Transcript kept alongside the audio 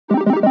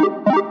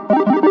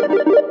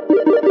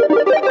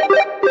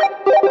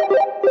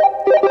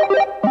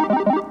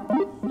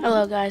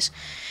guys?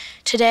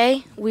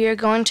 Today we are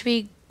going to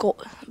be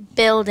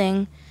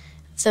building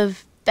the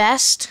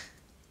best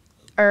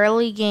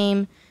early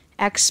game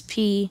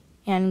XP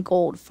and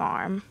gold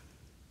farm.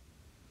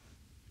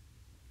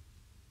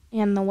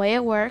 And the way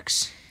it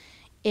works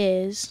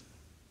is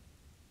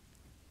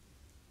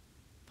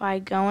by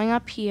going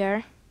up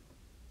here,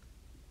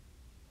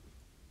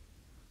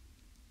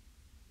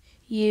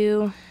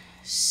 you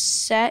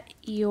set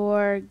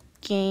your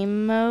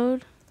game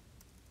mode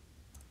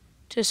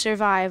to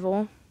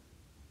survival,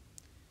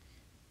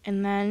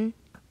 and then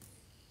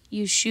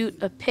you shoot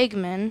a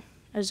pigman,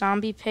 a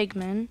zombie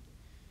pigman,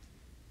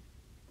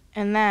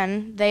 and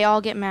then they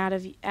all get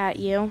mad at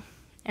you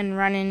and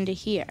run into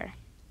here.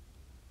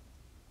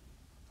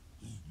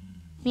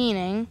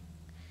 Meaning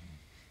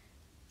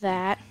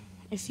that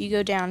if you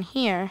go down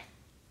here,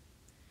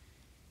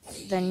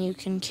 then you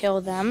can kill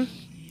them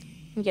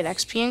and get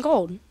XP and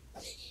gold.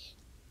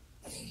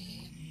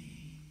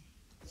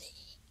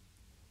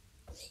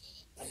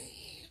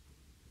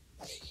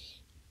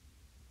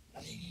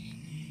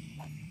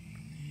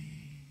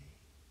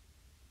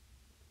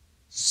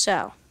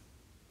 So,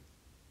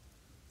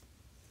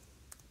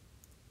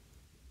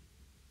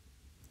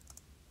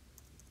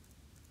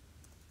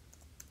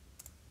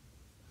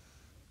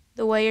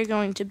 the way you're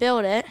going to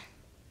build it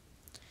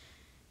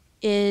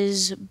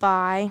is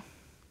so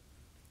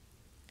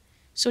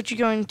what you're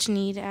going to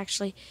need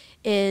actually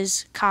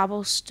is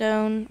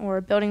cobblestone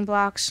or building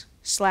blocks,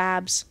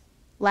 slabs,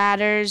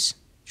 ladders,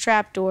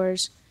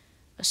 trapdoors,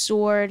 a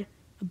sword,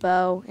 a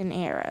bow, and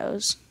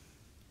arrows.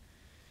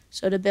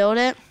 So to build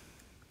it,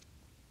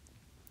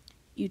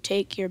 you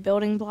take your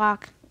building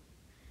block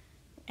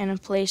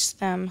and place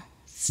them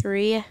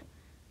 3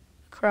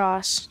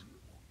 across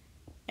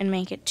and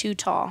make it 2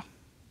 tall.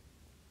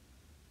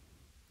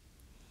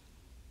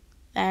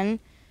 Then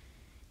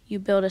you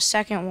build a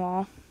second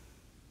wall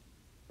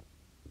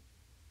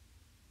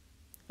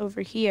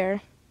over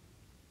here,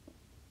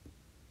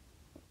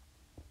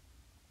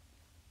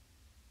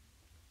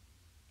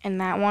 and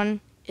that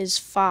one is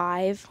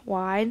 5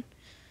 wide,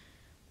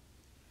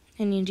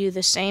 and you do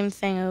the same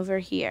thing over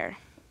here.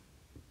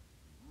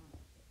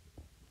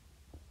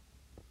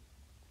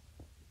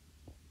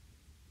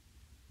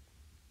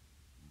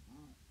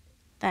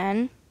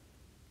 Then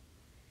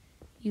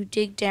you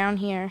dig down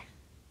here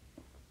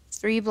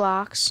 3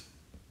 blocks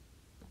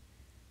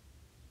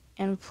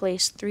and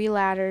place 3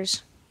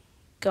 ladders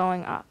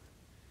going up.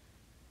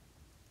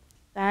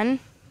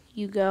 Then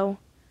you go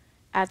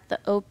at the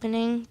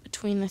opening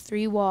between the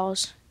 3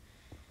 walls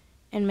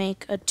and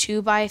make a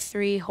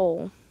 2x3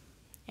 hole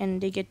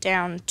and dig it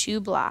down 2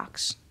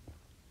 blocks.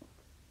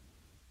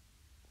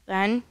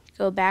 Then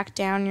go back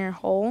down your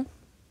hole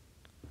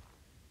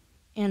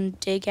and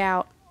dig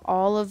out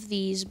all of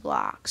these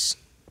blocks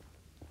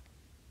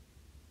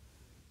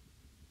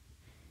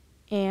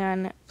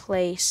and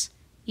place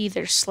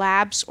either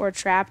slabs or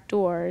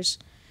trapdoors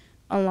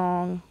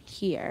along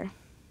here.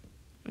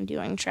 I'm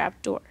doing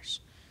trapdoors.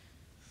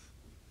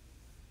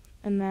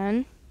 And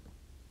then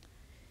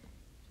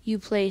you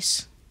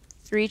place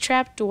 3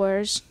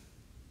 trapdoors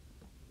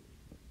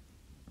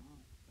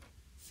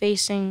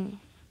facing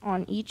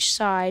on each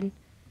side,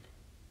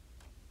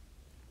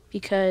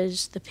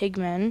 because the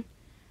pigmen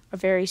are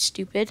very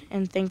stupid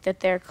and think that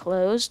they're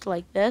closed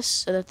like this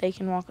so that they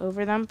can walk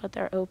over them, but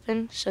they're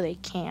open so they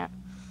can't.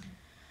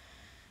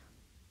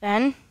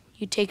 Then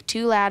you take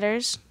 2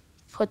 ladders,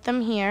 put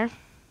them here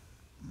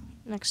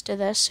next to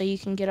this so you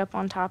can get up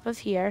on top of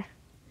here,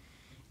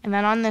 and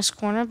then on this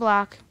corner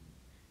block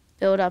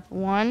build up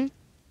 1,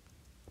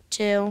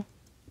 2,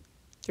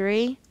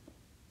 3,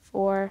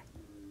 4,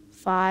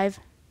 5,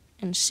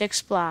 and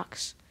 6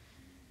 blocks,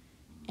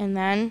 and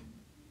then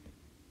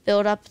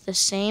build up the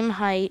same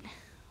height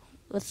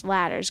with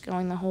ladders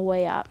going the whole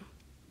way up.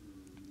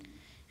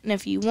 And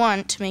if you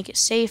want to make it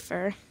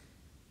safer,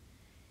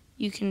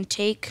 you can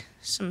take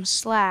some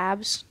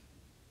slabs,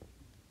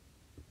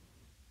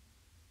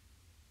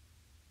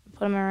 put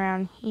them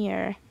around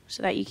here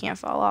so that you can't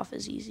fall off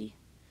as easy.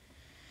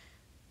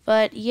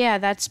 But yeah,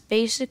 that's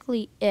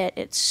basically it.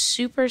 It's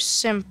super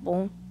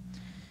simple.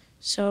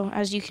 So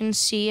as you can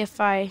see, if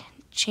I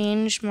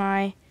change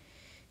my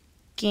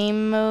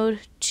game mode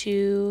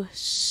to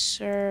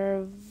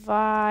survival,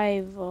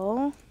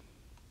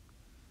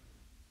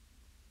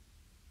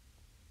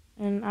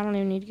 and I don't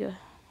even need to go,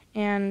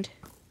 and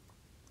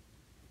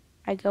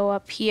I go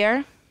up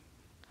here,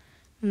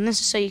 and this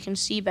is so you can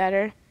see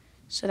better,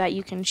 so that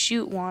you can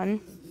shoot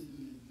one,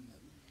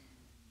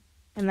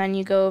 and then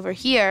you go over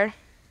here,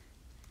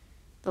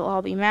 they'll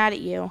all be mad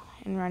at you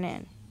and run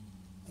in.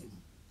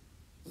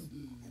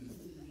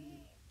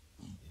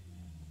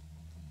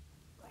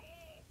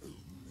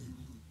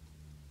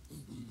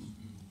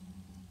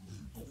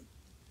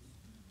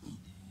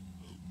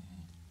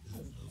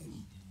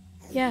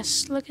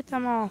 Yes, look at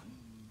them all.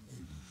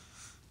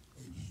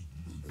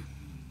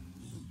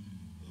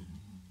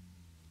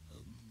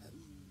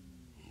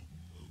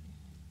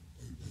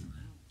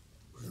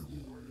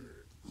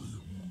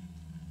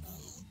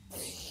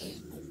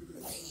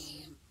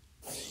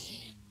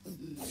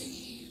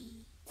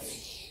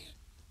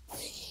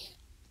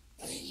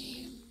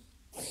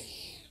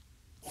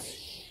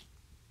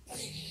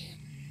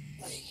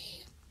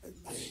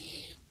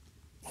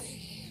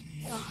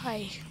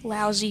 Die,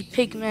 lousy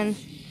pigmen.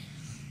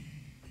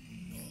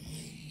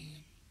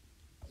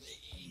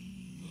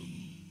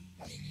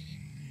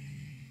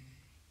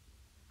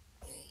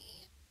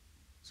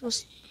 So,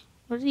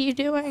 what are you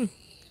doing?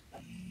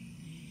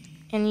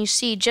 And you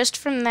see, just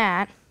from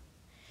that,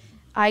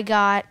 I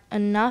got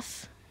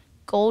enough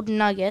gold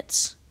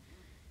nuggets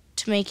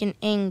to make an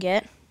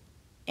ingot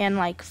and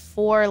like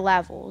 4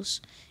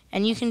 levels.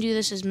 And you can do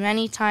this as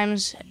many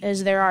times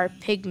as there are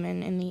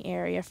pigmen in the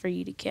area for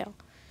you to kill.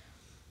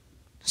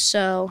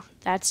 So,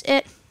 that's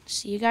it.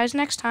 See you guys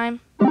next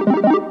time.